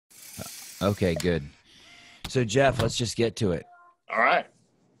Okay, good. So Jeff, let's just get to it All right.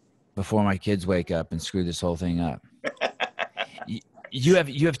 before my kids wake up and screw this whole thing up. You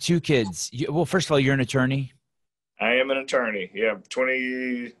have two kids. Well, first of all, you're an attorney. I am an attorney. Yeah,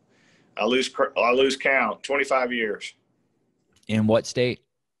 20. I lose count. 25 years. In what state?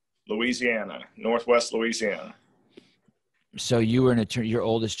 Louisiana, Northwest Louisiana. So you were an attorney. Your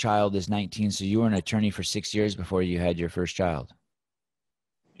oldest child is 19. So you were an attorney for 6 years before you had your first child.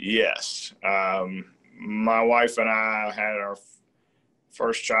 Yes. My wife and I had our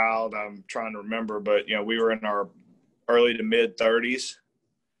first child. I'm trying to remember, but we were in our early to mid 30s.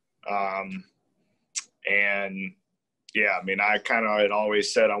 And yeah, I mean, I kind of had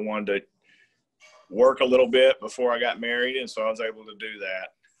always said I wanted to work a little bit before I got married, and so I was able to do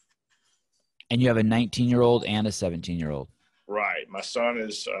that. And you have a 19-year-old and a 17-year-old. Right. My son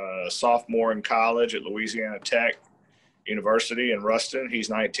is a sophomore in college at Louisiana Tech University in Ruston. He's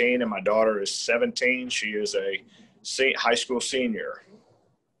 19, and my daughter is 17. She is a high school senior.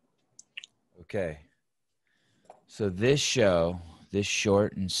 Okay. So this show, this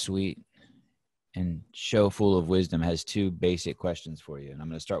short and sweet and show full of wisdom, has two basic questions for you. And I'm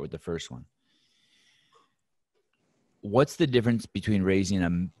going to start with the first one. What's the difference between raising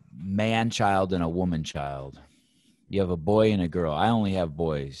a man child and a woman child? You have a boy and a girl. I only have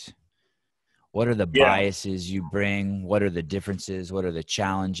boys. What are the Yeah. biases you bring? What are the differences? What are the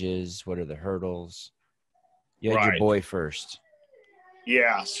challenges? What are the hurdles? You had your Right. boy first.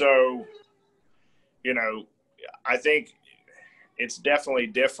 Yeah. So, I think it's definitely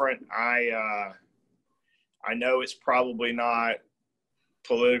different. I know it's probably not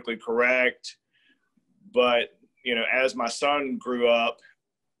politically correct, but as my son grew up,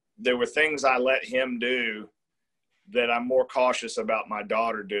 there were things I let him do that I'm more cautious about my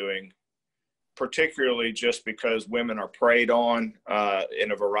daughter doing, particularly just because women are preyed on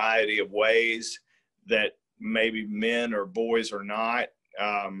in a variety of ways that maybe men or boys are not,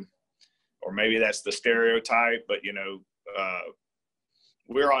 or maybe that's the stereotype, but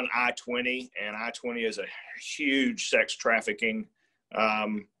we're on I-20, and I-20 is a huge sex trafficking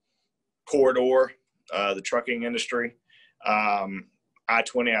corridor, the trucking industry.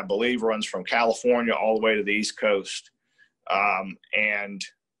 I-20, I believe, runs from California all the way to the East Coast. And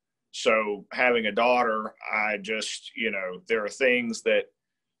so having a daughter, I just, there are things that,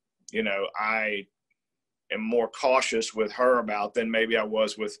 I am more cautious with her about than maybe I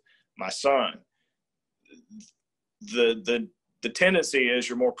was with my son. The tendency is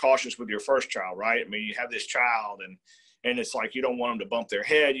you're more cautious with your first child, right? I mean, you have this child and it's like, you don't want them to bump their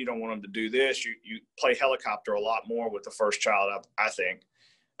head. You don't want them to do this. You play helicopter a lot more with the first child, I think.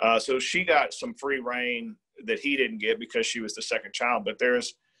 So she got some free reign that he didn't get because she was the second child. But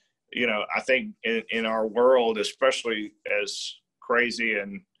there's, I think in our world, especially as crazy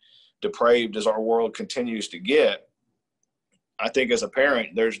and depraved as our world continues to get, I think as a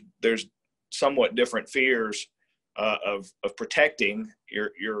parent, there's somewhat different fears of protecting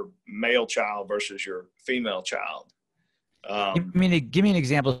your male child versus your female child. Give me an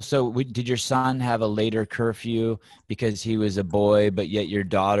example. So did your son have a later curfew because he was a boy, but yet your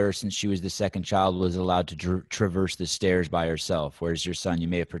daughter, since she was the second child, was allowed to traverse the stairs by herself, whereas your son you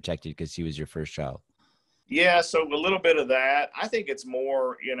may have protected because he was your first child? Yeah, so a little bit of that. I think it's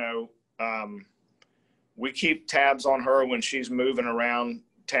more, we keep tabs on her when she's moving around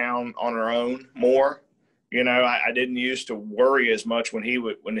town on her own more. I didn't used to worry as much when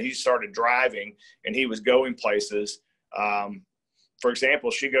he started driving and he was going places. For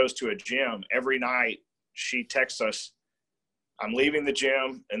example, she goes to a gym every night. She texts us, I'm leaving the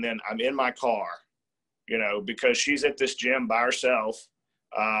gym and then I'm in my car, because she's at this gym by herself.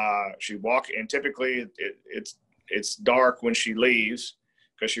 She and typically it's dark when she leaves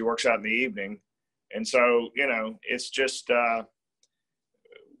because she works out in the evening. And so, it's just,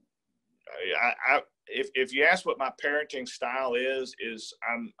 if you ask what my parenting style is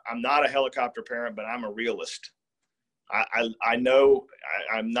I'm not a helicopter parent, but I'm a realist. I know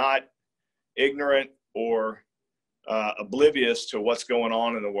I'm not ignorant or oblivious to what's going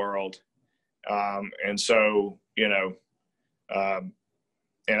on in the world. And so,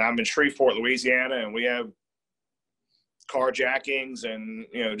 and I'm in Shreveport, Louisiana, and we have carjackings and,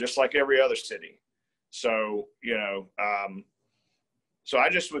 just like every other city. So, so I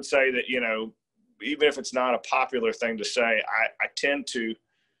just would say that, even if it's not a popular thing to say, I tend to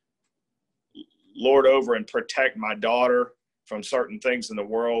lord over and protect my daughter from certain things in the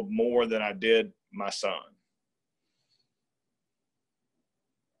world more than I did my son.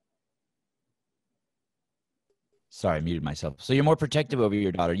 Sorry, I muted myself. So you're more protective over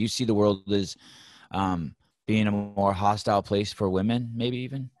your daughter. You see the world as being a more hostile place for women, maybe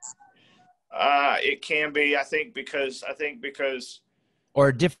even? It can be, I think because,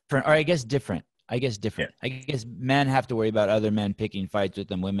 Or different, or I guess different. I guess yeah, different. I guess men have to worry about other men picking fights with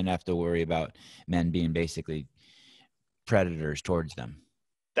them. Women have to worry about men being basically predators towards them.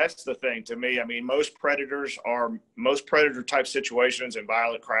 that's the thing to me. I mean, most predator type situations and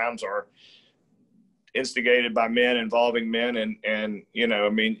violent crimes are instigated by men, involving men. And, I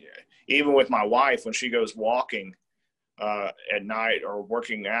mean, even with my wife, when she goes walking at night or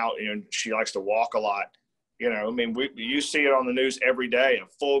working out, she likes to walk a lot. I mean, you see it on the news every day, a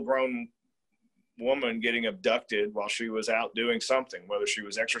full grown woman getting abducted while she was out doing something, whether she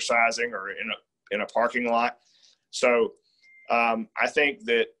was exercising or in a parking lot. So I think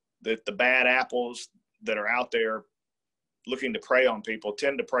that the bad apples that are out there looking to prey on people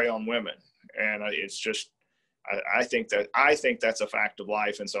tend to prey on women, and it's just I think that's a fact of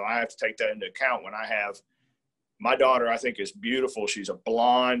life, and so I have to take that into account when I have my daughter. I think is beautiful. She's a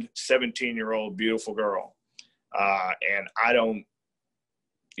blonde 17-year-old beautiful girl, and I don't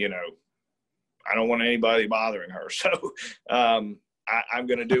want anybody bothering her. So I'm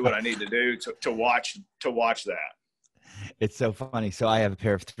going to do what I need to do to watch that. It's so funny. So I have a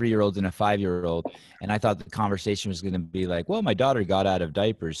pair of 3-year-olds and a 5-year-old, and I thought the conversation was going to be like, well, my daughter got out of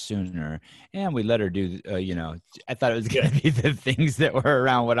diapers sooner and we let her do, I thought it was going to be the things that were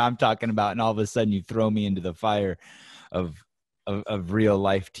around what I'm talking about. And all of a sudden you throw me into the fire of real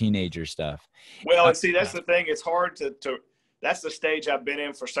life teenager stuff. Well, and see, that's the thing. It's hard to that's the stage I've been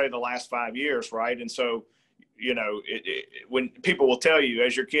in for, say, the last 5 years. Right. And so, when people will tell you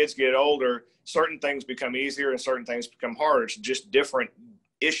as your kids get older, certain things become easier and certain things become harder. It's just different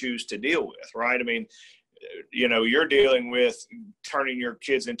issues to deal with. Right. I mean, you're dealing with turning your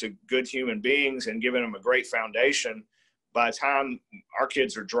kids into good human beings and giving them a great foundation. By the time our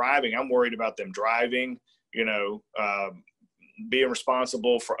kids are driving, I'm worried about them driving, being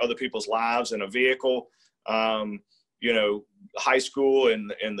responsible for other people's lives in a vehicle, high school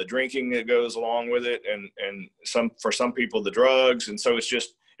and the drinking that goes along with it. And for some people, the drugs. And so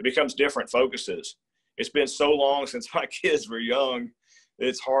it becomes different focuses. It's been so long since my kids were young.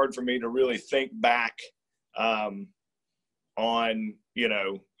 It's hard for me to really think back, on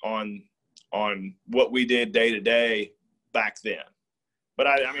what we did day to day back then. But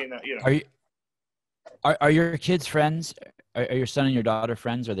I mean, Are your kids friends? Are your son and your daughter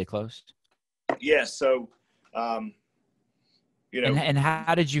friends? Are they close? Yes. So, and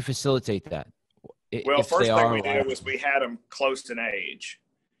how did you facilitate that? Well, first thing we did was we had them close in age.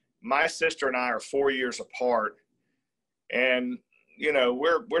 My sister and I are 4 years apart, and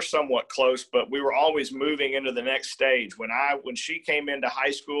we're somewhat close, but we were always moving into the next stage. When she came into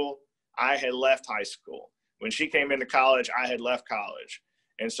high school, I had left high school. When she came into college, I had left college.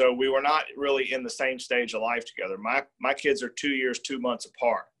 And so we were not really in the same stage of life together. My kids are 2 years, 2 months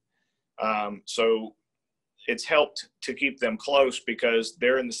apart. So it's helped to keep them close because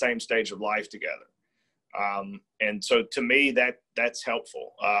they're in the same stage of life together. And so to me, that's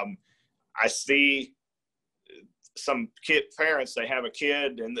helpful. I see some parents, they have a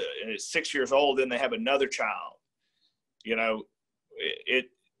kid and it's 6 years old, then they have another child.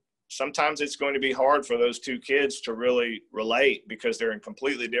 Sometimes it's going to be hard for those two kids to really relate because they're in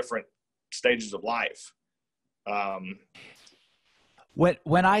completely different stages of life.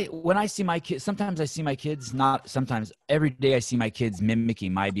 When I see my kids, sometimes I see my kids, not sometimes, every day I see my kids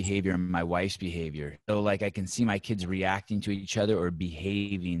mimicking my behavior and my wife's behavior. So like I can see my kids reacting to each other or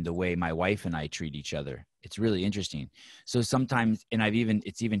behaving the way my wife and I treat each other. It's really interesting. So sometimes, and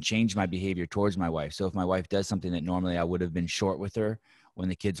it's even changed my behavior towards my wife. So if my wife does something that normally I would have been short with her when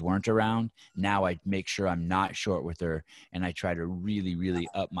the kids weren't around, now I make sure I'm not short with her. And I try to really, really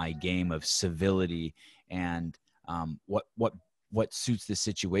up my game of civility and what suits the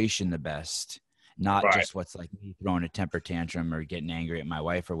situation the best, not Right. just what's like me throwing a temper tantrum or getting angry at my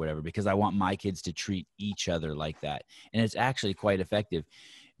wife or whatever, because I want my kids to treat each other like that. And it's actually quite effective.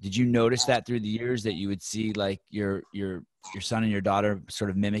 Did you notice that through the years that you would see like your son and your daughter sort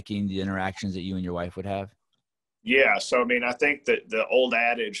of mimicking the interactions that you and your wife would have? Yeah. So, I mean, I think that the old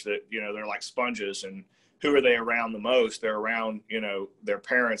adage that, they're like sponges, and who are they around the most? They're around, their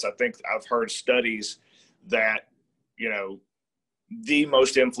parents. I think I've heard studies that, the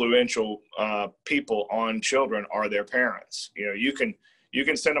most influential people on children are their parents. You can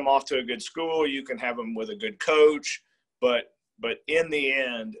send them off to a good school, you can have them with a good coach, but in the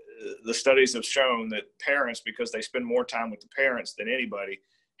end, the studies have shown that parents, because they spend more time with the parents than anybody,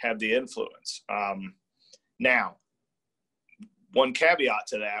 have the influence. Now, one caveat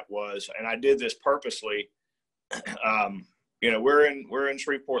to that was, and I did this purposely, we're in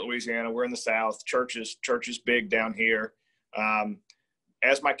Shreveport, Louisiana. We're in the South. Church is big down here.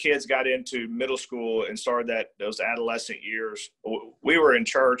 as my kids got into middle school and started those adolescent years, we were in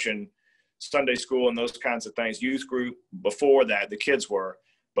church and Sunday school and those kinds of things, youth group before that, the kids were.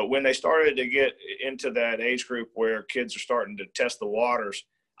 But when they started to get into that age group where kids are starting to test the waters,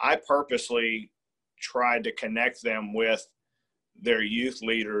 I purposely tried to connect them with their youth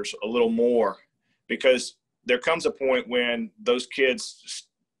leaders a little more, because there comes a point when those kids,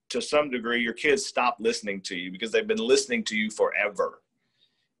 to some degree, your kids stop listening to you because they've been listening to you forever.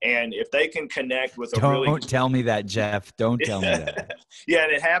 And if they can connect with Don't tell me that, Geoff. Don't tell me that. Yeah,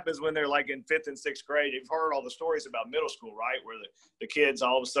 and it happens when they're like in 5th and 6th grade. You've heard all the stories about middle school, right? Where the kids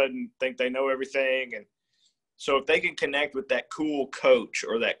all of a sudden think they know everything. And so if they can connect with that cool coach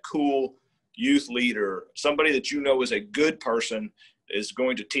or that cool youth leader, somebody that you know is a good person, is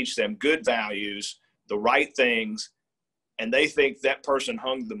going to teach them good values, the right things, and they think that person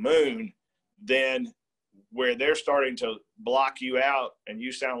hung the moon, then where they're starting to block you out and you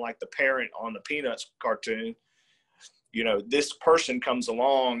sound like the parent on the Peanuts cartoon, this person comes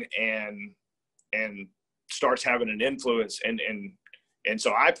along and starts having an influence. And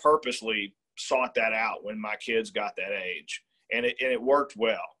so I purposely sought that out when my kids got that age, and it worked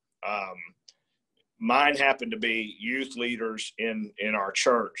well. Mine happened to be youth leaders in our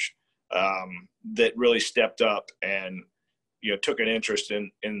church that really stepped up and, took an interest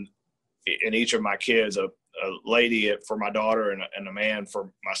in each of my kids, a lady for my daughter and a man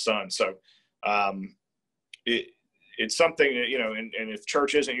for my son. So it's something that, and if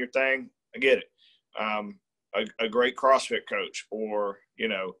church isn't your thing, I get it. A great CrossFit coach, or,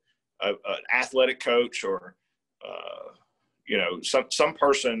 an athletic coach, or, some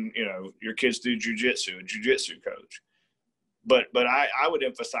person, your kids do jujitsu, a jujitsu coach. But I would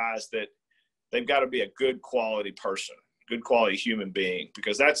emphasize that they've got to be a good quality person, good quality human being,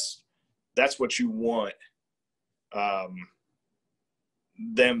 because that's what you want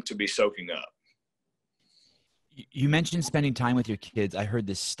them to be soaking up. You mentioned spending time with your kids. I heard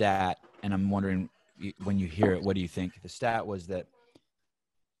this stat, and I'm wondering, when you hear it, what do you think? The stat was that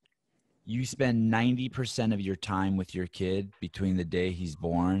you spend 90% of your time with your kid between the day he's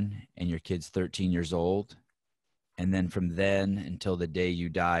born and your kid's 13 years old. And then from then until the day you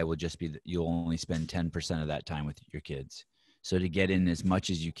die will just be, you'll only spend 10% of that time with your kids. So to get in as much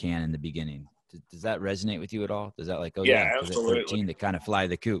as you can in the beginning. Does that resonate with you at all? Does that Yeah, because at 13 they kind of fly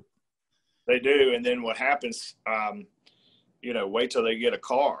the coop? They do. And then what happens, wait till they get a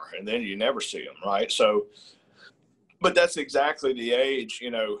car and then you never see them, right? So, but that's exactly the age,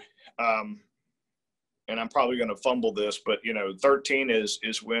 and I'm probably going to fumble this, but 13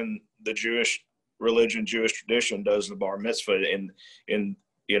 is when the Jewish religion, Jewish tradition does the bar mitzvah. In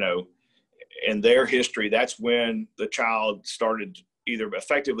their history, that's when the child started, either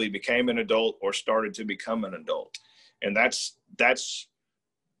effectively became an adult or started to become an adult. And that's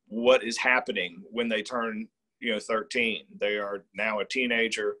what is happening when they turn 13. They are now a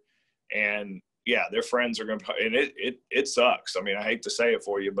teenager, and yeah, their friends are going to, and it sucks. I mean, I hate to say it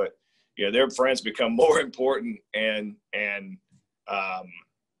for you, but their friends become more important, and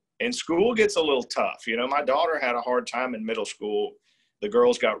school gets a little tough. My daughter had a hard time in middle school. The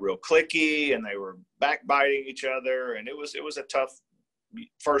girls got real cliquey and they were backbiting each other, and it was a tough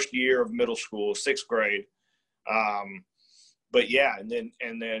first year of middle school, 6th grade. But yeah,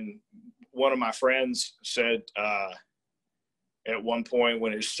 and then one of my friends said at one point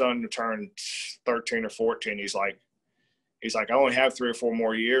when his son turned 13 or 14, he's like, I only have 3 or 4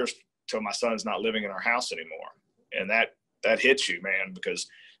 more years till my son's not living in our house anymore. And that hits you, man, because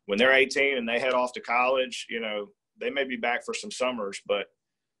when they're 18 and they head off to college, they may be back for some summers, but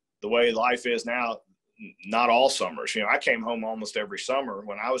the way life is now, not all summers. I came home almost every summer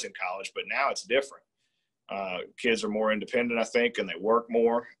when I was in college, but now it's different. Kids are more independent, I think, and they work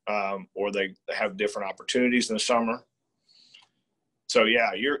more, or they have different opportunities in the summer. So yeah,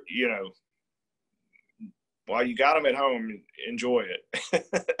 while you got them at home, enjoy it.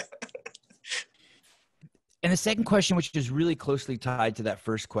 And the second question, which is really closely tied to that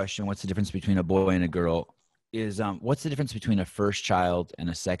first question, what's the difference between a boy and a girl, is what's the difference between a first child and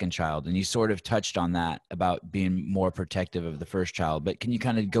a second child? And you sort of touched on that about being more protective of the first child, but can you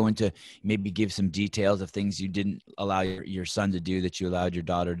kind of go into, maybe give some details of things you didn't allow your son to do that you allowed your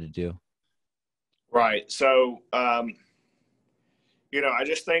daughter to do? Right. So, I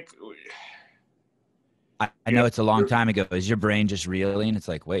just think, I know it's a long time ago. Is your brain just reeling? It's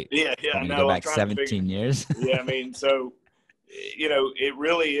like, wait, yeah, I'm going to go back 17 years. Yeah. I mean, so, it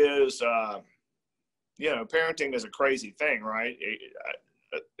really is, parenting is a crazy thing, right?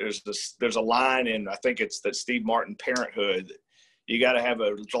 There's a line in, I think it's that Steve Martin Parenthood. you got to have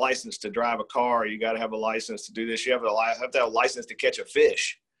a license to drive a car. You got to have a license to do this. You have to have a license to catch a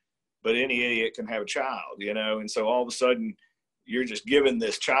fish. But any idiot can have a child, you know? And so all of a sudden you're just giving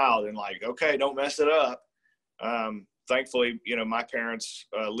this child and like, okay, don't mess it up. Thankfully, you know, my parents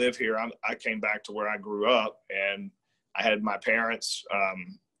live here. I came back to where I grew up, and I had my parents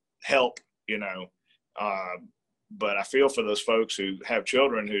help, you know. But I feel for those folks who have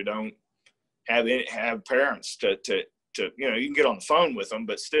children who don't have parents to, you know, you can get on the phone with them,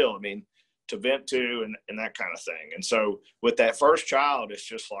 but still, I mean, to vent to and that kind of thing. And so with that first child, it's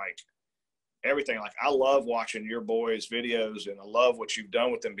just like everything. Like, I love watching your boys' videos, and I love what you've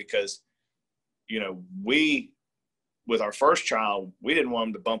done with them because, you know, with our first child, we didn't want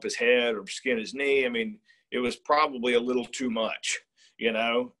him to bump his head or skin his knee. I mean, it was probably a little too much, you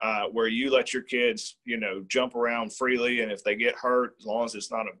know, where you let your kids, you know, jump around freely. And if they get hurt, as long as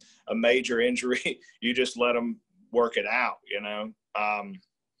it's not a major injury, you just let them work it out, you know.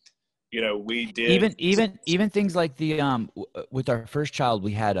 You know, we did even things like the with our first child,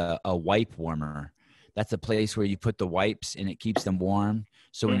 we had a wipe warmer. That's a place where you put the wipes and it keeps them warm.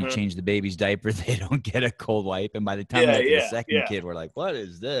 So when you change the baby's diaper, they don't get a cold wipe. And by the time we got to the second kid, we're like, what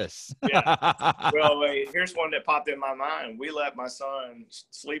is this? Well, wait, here's one that popped in my mind. We let my son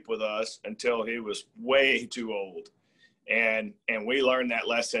sleep with us until he was way too old. And we learned that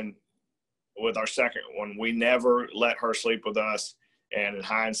lesson with our second one. We never let her sleep with us. And in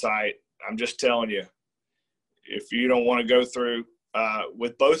hindsight, I'm just telling you, if you don't want to go through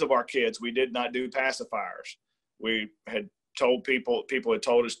with both of our kids, we did not do pacifiers. We had told people had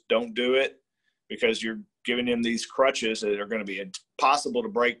told us don't do it because you're giving them these crutches that are going to be impossible to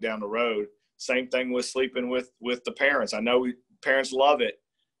break down the road. Same thing with sleeping with the parents. I know parents love it,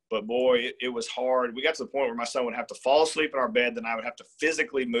 but boy, it was hard. We got to the point where my son would have to fall asleep in our bed, then I would have to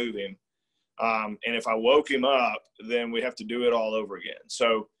physically move him. And if I woke him up, then we'd have to do it all over again.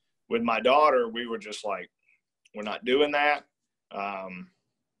 So with my daughter, we were just like, we're not doing that.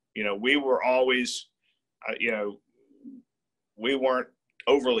 You know, we were always, you know, we weren't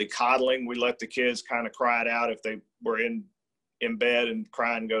overly coddling. We let the kids kind of cry it out if they were in bed and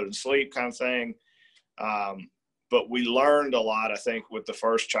cry and go to sleep kind of thing. But we learned a lot, I think, with the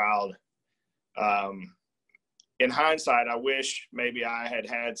first child. In hindsight, I wish maybe I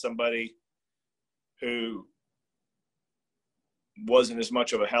had somebody who wasn't as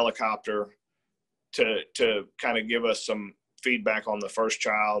much of a helicopter to kind of give us some feedback on the first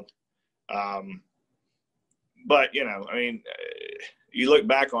child. But, you know, I mean, you look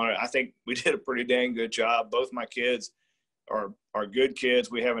back on it, I think we did a pretty dang good job. Both my kids are good kids.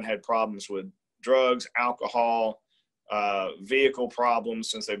 We haven't had problems with drugs, alcohol, vehicle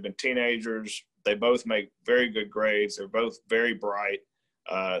problems since they've been teenagers. They both make very good grades. They're both very bright.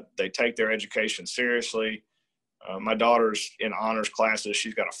 They take their education seriously. My daughter's in honors classes.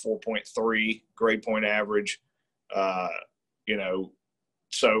 She's got a 4.3 grade point average. You know,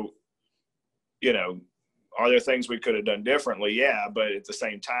 so, you know, are there things we could have done differently? Yeah. But at the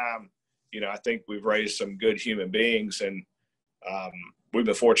same time, you know, I think we've raised some good human beings, and we've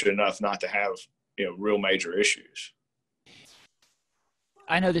been fortunate enough not to have, you know, real major issues.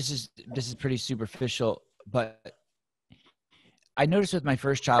 I know this is pretty superficial, but I noticed with my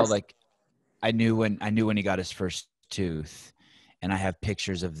first child, like I knew when he got his first tooth, and I have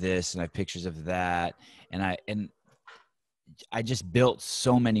pictures of this and I have pictures of that. And I just built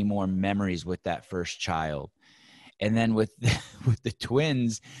so many more memories with that first child. And then with the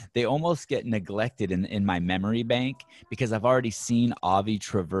twins, they almost get neglected in my memory bank because I've already seen Avi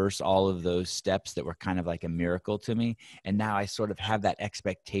traverse all of those steps that were kind of like a miracle to me. And now I sort of have that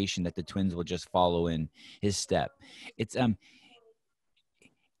expectation that the twins will just follow in his step. It's,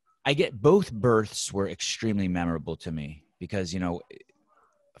 I get both births were extremely memorable to me because, you know,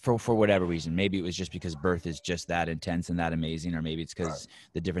 for whatever reason, maybe it was just because birth is just that intense and that amazing, or maybe it's because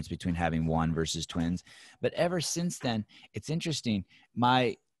the difference between having one versus twins. But ever since then, it's interesting.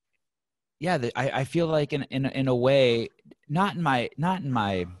 I feel like in a way, not in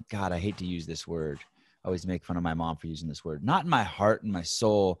my, God, I hate to use this word. I always make fun of my mom for using this word. Not in my heart and my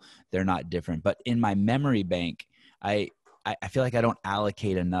soul, they're not different. But in my memory bank, I feel like I don't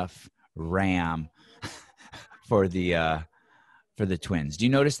allocate enough RAM for the twins. Do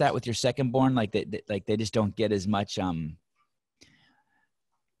you notice that with your second born? Like they just don't get as much, You're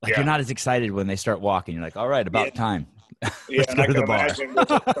not as excited when they start walking. You're like, all right, about time. Yeah. And I can imagine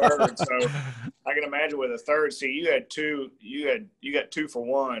with a third. So I can imagine with a third, see, you got two for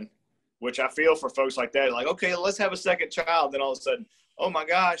one, which I feel for folks like that. Like, okay, let's have a second child. Then all of a sudden, oh my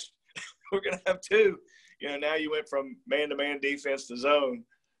gosh, we're going to have two. You know, now you went from man-to-man defense to zone.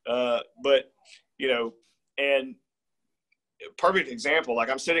 But, you know, and perfect example. Like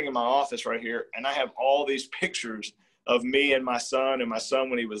I'm sitting in my office right here, and I have all these pictures of me and my son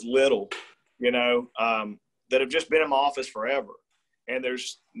when he was little, that have just been in my office forever. And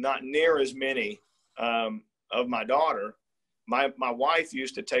there's not near as many of my daughter. My wife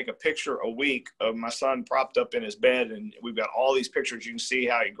used to take a picture a week of my son propped up in his bed, and we've got all these pictures. You can see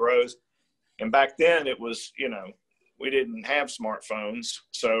how he grows. And back then it was, we didn't have smartphones,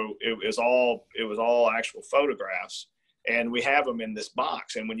 so it was all actual photographs, and we have them in this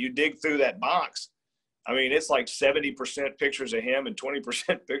box. And when you dig through that box, I mean, it's like 70% pictures of him and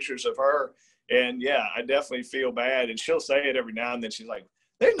 20% pictures of her. And yeah, I definitely feel bad. And she'll say it every now and then. She's like,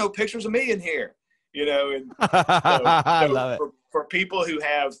 "There's no pictures of me in here," And I so love it. for people who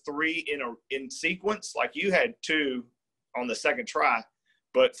have 3 in sequence, like you had 2 on the second try,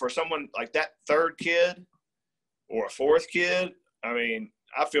 but for someone like that third kid or a fourth kid, I mean,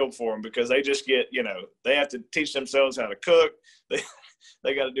 I feel for them, because they just get, they have to teach themselves how to cook.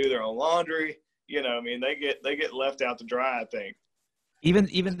 They got to do their own laundry. I mean, they get left out to dry, I think.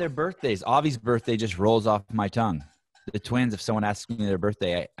 Even their birthdays. Avi's birthday just rolls off my tongue. The twins, if someone asks me their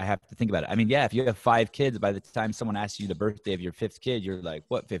birthday, I have to think about it. I mean, yeah, if you have 5 kids, by the time someone asks you the birthday of your 5th kid, you're like,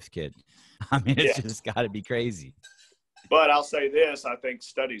 what 5th kid? I mean, it's just got to be crazy. But I'll say this, I think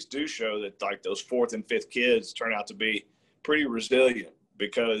studies do show that like those 4th and 5th kids turn out to be pretty resilient,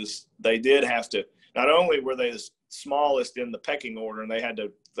 because they did have to, not only were they the smallest in the pecking order and they had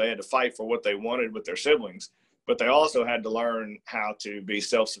to fight for what they wanted with their siblings, but they also had to learn how to be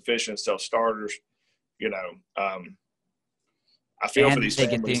self-sufficient, self-starters. I feel for these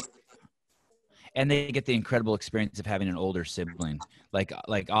families. And they get the incredible experience of having an older sibling. Like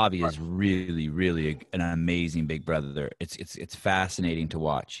Avi is really, really an amazing big brother. It's fascinating to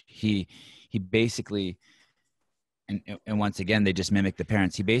watch. He basically, and once again, they just mimic the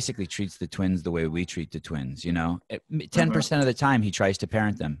parents. He basically treats the twins the way we treat the twins. 10% of the time he tries to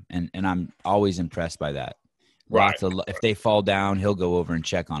parent them, and I'm always impressed by that. Right. If they fall down, he'll go over and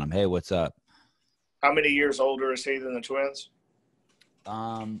check on them. Hey, what's up? How many years older is he than the twins?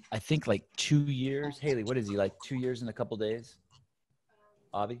 I think like 2 years. Haley, what is he, like 2 years and a couple days?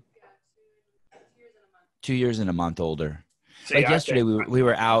 Avi? 2 years and a month older. See, like yesterday, we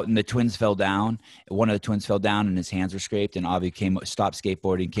were out and the twins fell down. One of the twins fell down and his hands were scraped, and Avi stopped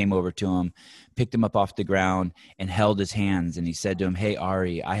skateboarding, came over to him, picked him up off the ground and held his hands. And he said to him, "Hey,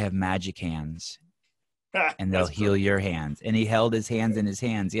 Ari, I have magic hands and they'll heal your hands." And he held his hands in his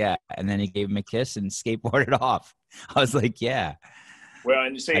hands. Yeah. And then he gave him a kiss and skateboarded off. I was like, yeah. Well,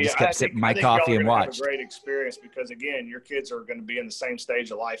 and you see, I just kept sipping my coffee and watched. Have a great experience, because again, your kids are going to be in the same stage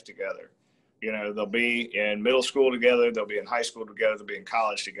of life together. They'll be in middle school together, they'll be in high school together, they'll be in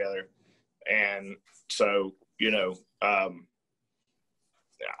college together, and so I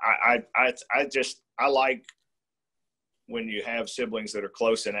like when you have siblings that are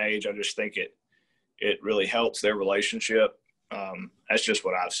close in age. I just think it really helps their relationship. That's just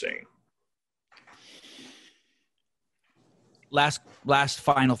what I've seen. Last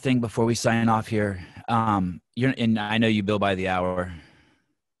final thing before we sign off here. And I know you bill by the hour,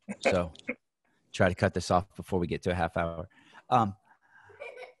 so try to cut this off before we get to a half hour.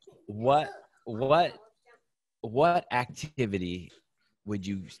 What activity would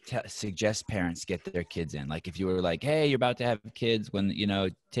you suggest parents get their kids in? Like if you were like, hey, you're about to have kids, when,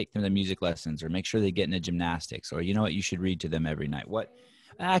 take them to music lessons, or make sure they get into gymnastics, or you should read to them every night.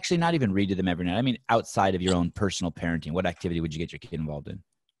 Actually, not even read to them every night. I mean, outside of your own personal parenting, what activity would you get your kid involved in?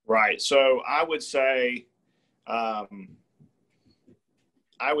 Right. So I would say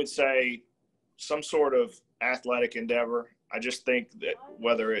some sort of athletic endeavor. I just think that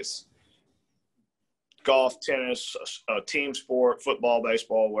whether it's golf, tennis, a team sport, football,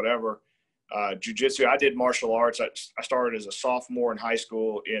 baseball, whatever, jiu-jitsu. I did martial arts. I started as a sophomore in high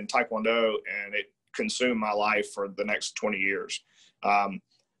school in Taekwondo, and it consumed my life for the next 20 years.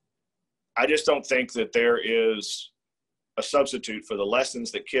 I just don't think that there is a substitute for the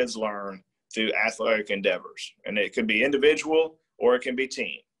lessons that kids learn through athletic endeavors. And it can be individual or it can be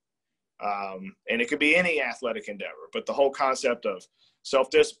team. And it could be any athletic endeavor, but the whole concept of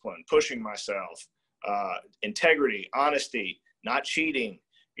self-discipline, pushing myself, integrity, honesty, not cheating,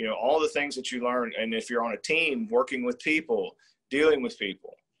 all the things that you learn. And if you're on a team, working with people, dealing with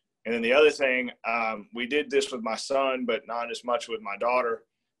people. And then the other thing, we did this with my son, but not as much with my daughter,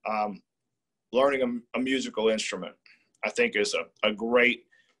 learning a musical instrument, I think is a great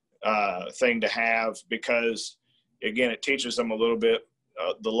thing to have, because again, it teaches them a little bit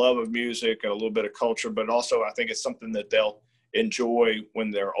the love of music and a little bit of culture, but also I think it's something that they'll enjoy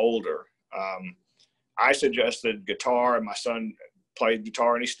when they're older. I suggested guitar, and my son played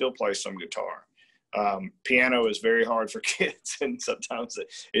guitar, and he still plays some guitar. Piano is very hard for kids, and sometimes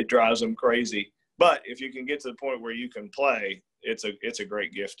it drives them crazy. But if you can get to the point where you can play, it's a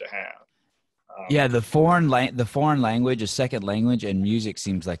great gift to have. Yeah, the foreign language, a second language, and music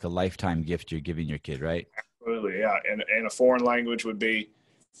seems like a lifetime gift you're giving your kid, right? Absolutely, yeah. And a foreign language would be,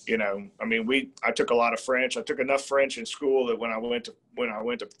 I mean, I took a lot of French. I took enough French in school that when I went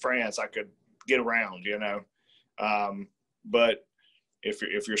to France, I could get around, But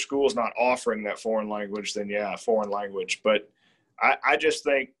if your school's not offering that foreign language, then yeah, foreign language. But I just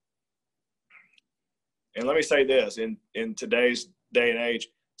think, and let me say this, in today's day and age,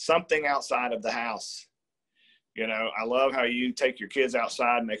 something outside of the house. I love how you take your kids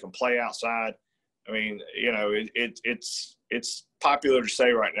outside and make them play outside. I mean, it's popular to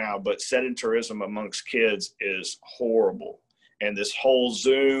say right now, but sedentarism amongst kids is horrible. And this whole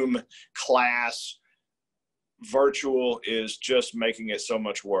Zoom class virtual is just making it so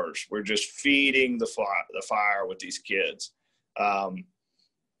much worse. We're just feeding the fire with these kids.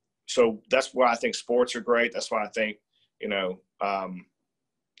 So that's why I think sports are great. That's why I think,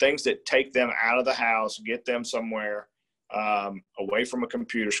 things that take them out of the house, get them somewhere away from a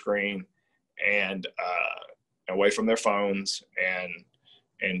computer screen and away from their phones,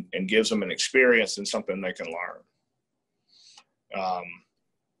 and gives them an experience and something they can learn.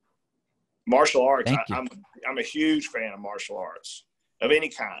 Martial arts, I'm a huge fan of martial arts of any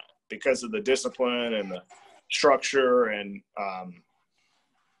kind because of the discipline and the structure. And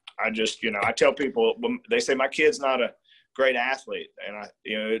I tell people when they say my kid's not a great athlete and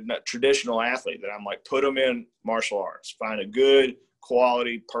not traditional athlete, that I'm like, put them in martial arts, find a good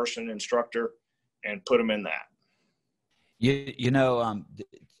quality person, instructor, and put them in that.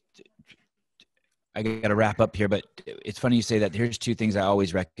 I got to wrap up here, but it's funny you say that. Here's two things I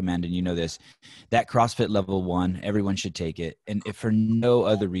always recommend, and this, that CrossFit level 1, everyone should take it. And if for no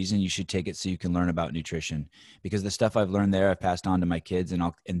other reason, you should take it so you can learn about nutrition, because the stuff I've learned there, I've passed on to my kids,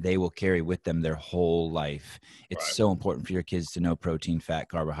 and they will carry with them their whole life. It's Right. so important for your kids to know protein, fat,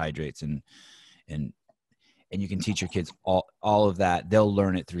 carbohydrates, and you can teach your kids all of that. They'll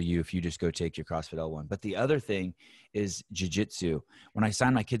learn it through you if you just go take your CrossFit L1. But the other thing is jiu-jitsu. When I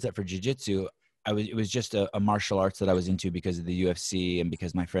signed my kids up for jiu-jitsu, it was just a martial arts that I was into because of the UFC and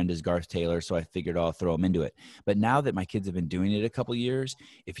because my friend is Garth Taylor. So I figured I'll throw them into it. But now that my kids have been doing it a couple years,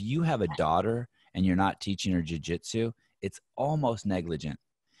 if you have a daughter and you're not teaching her jiu-jitsu, it's almost negligent,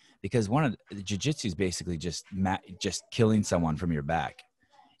 because one of the jiu-jitsu is basically just killing someone from your back.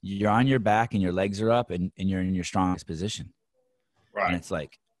 You're on your back and your legs are up and you're in your strongest position. Right. And it's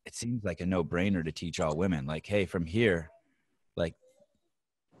like, it seems like a no-brainer to teach all women, like, hey, from here, like,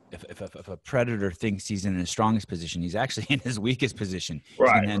 if a predator thinks he's in his strongest position, he's actually in his weakest position. He's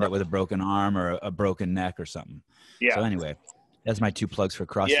going to end up with a broken arm or a broken neck or something. Yeah. So anyway, that's my 2 plugs for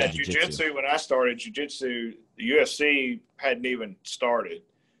CrossFit. Yeah, jiu-jitsu, when I started jiu-jitsu, the UFC hadn't even started.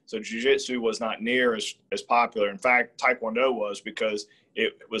 So jiu-jitsu was not near as popular. In fact, Taekwondo was, because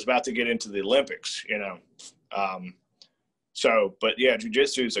it was about to get into the Olympics, but yeah,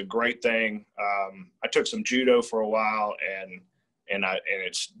 jiu-jitsu is a great thing. I took some judo for a while, and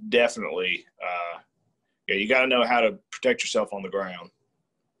it's definitely, you got to know how to protect yourself on the ground.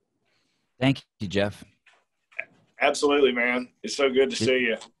 Thank you, Geoff. Absolutely, man. It's so good to see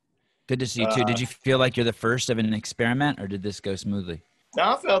you. Good to see you too. Did you feel like you're the first of an experiment, or did this go smoothly? No,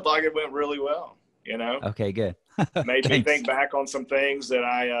 I felt like it went really well, Okay, good. Made me think back on some things that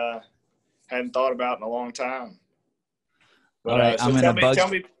I hadn't thought about in a long time. But, all right, so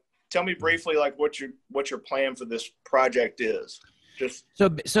tell me briefly, like, what your plan for this project is.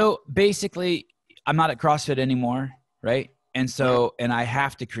 So basically, I'm not at CrossFit anymore, right? And so, and I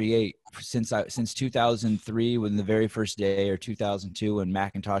have to create since 2003, when the very first day, or 2002, when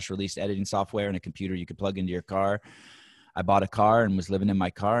Macintosh released editing software and a computer you could plug into your car. I bought a car and was living in my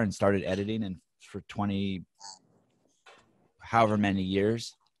car and started editing. And for 20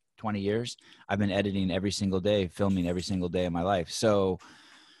 years, I've been editing every single day, filming every single day of my life. So,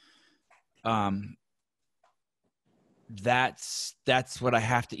 that's what I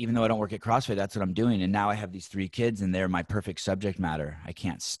have to, even though I don't work at CrossFit, that's what I'm doing. And now I have these 3 kids and they're my perfect subject matter. I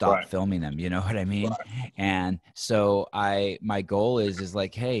can't stop filming them. You know what I mean? Right. And so my goal is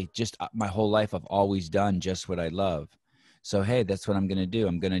like, hey, just my whole life, I've always done just what I love. So, hey, that's what I'm going to do.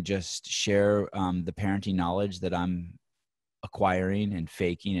 I'm going to just share the parenting knowledge that I'm acquiring and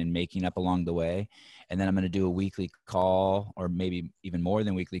faking and making up along the way. And then I'm going to do a weekly call, or maybe even more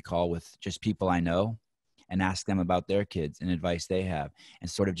than weekly call, with just people I know, and ask them about their kids and advice they have, and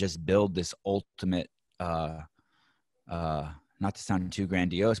sort of just build this ultimate, not to sound too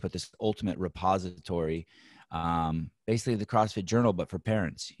grandiose, but this ultimate repository basically the CrossFit Journal, but for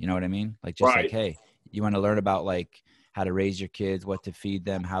parents. You know what I mean? Like just like, Right. hey, you want to learn about like how to raise your kids, what to feed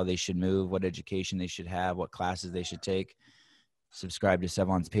them, how they should move, what education they should have, what classes they should take. Subscribe to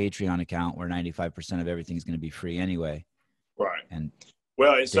Sevon's Patreon account where 95% of everything is going to be free anyway. Right. And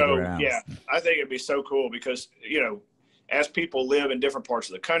well, and dig so, around. yeah, I think it'd be so cool because, you know, as people live in different parts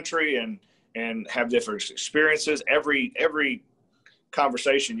of the country and have different experiences, every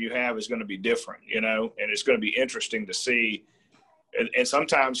conversation you have is going to be different, you know, and it's going to be interesting to see. And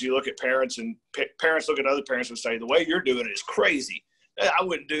sometimes you look at parents and parents look at other parents and say, the way you're doing it is crazy. I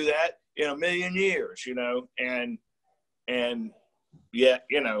wouldn't do that in a million years, you know, and yet,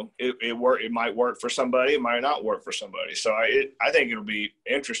 you know, it might work for somebody. It might not work for somebody. So I think it'll be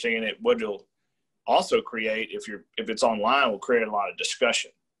interesting. And what it'll also create, if it's online, will create a lot of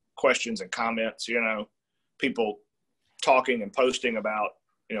discussion, questions and comments, you know, people talking and posting about,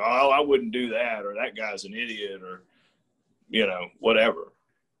 you know, oh, I wouldn't do that, or that guy's an idiot, or, you know, whatever.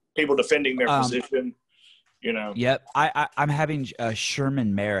 People defending their position, you know. Yep. I'm having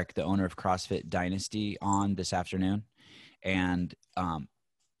Sherman Merrick, the owner of CrossFit Dynasty, on this afternoon. And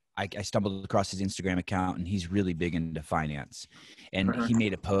I stumbled across his Instagram account, and he's really big into finance. And he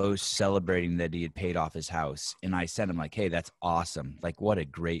made a post celebrating that he had paid off his house. And I sent him like, hey, that's awesome. Like, what a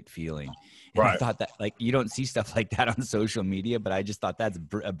great feeling. And I thought that, like, you don't see stuff like that on social media, but I just thought that's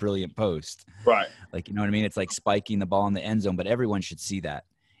a brilliant post. Right. Like, you know what I mean? It's like spiking the ball in the end zone, but everyone should see that.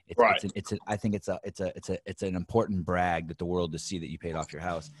 I think it's an important brag that the world to see that you paid off your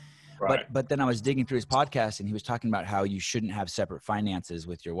house. Right. But then I was digging through his podcast, and he was talking about how you shouldn't have separate finances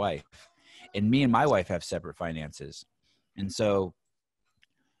with your wife. And me and my wife have separate finances. And so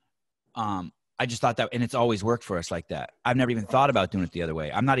I just thought that, and it's always worked for us like that. I've never even thought about doing it the other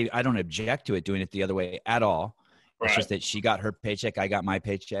way. I don't object to it doing it the other way at all. It's just that she got her paycheck, I got my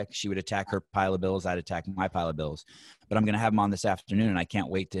paycheck. She would attack her pile of bills, I'd attack my pile of bills. But I'm going to have him on this afternoon, and I can't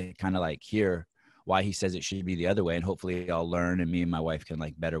wait to kind of like hear why he says it should be the other way. And hopefully I'll learn, and me and my wife can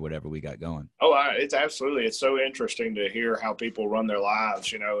like better whatever we got going. Oh, it's absolutely. It's so interesting to hear how people run their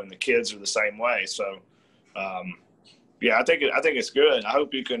lives, you know, and the kids are the same way. So, yeah, I think it's good. I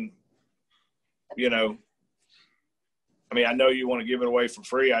hope you can, you know, I mean, I know you want to give it away for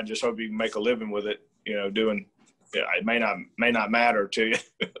free. I just hope you can make a living with it, you know, doing, yeah, it may not matter to you,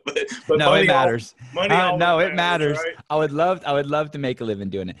 but no, it matters. No, it matters. Right? I would love to make a living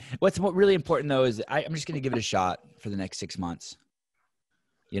doing it. What's really important though is I'm just going to give it a shot for the next 6 months.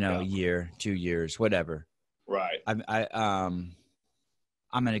 You know, a year, 2 years, whatever. Right. I'm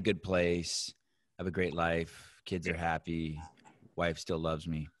in a good place. I have a great life. Kids are happy. Wife still loves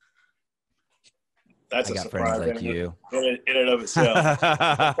me. That's I a got surprise friends like you. in and of itself.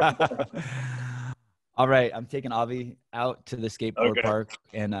 All right, I'm taking Avi out to the skateboard park,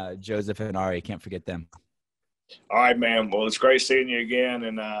 and Joseph and Ari, can't forget them. All right, man. Well, it's great seeing you again,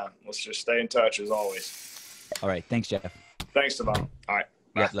 and let's just stay in touch as always. All right, thanks, Geoff. Thanks, Devon. All right.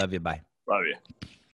 Bye. Yep, love you. Bye. Love you.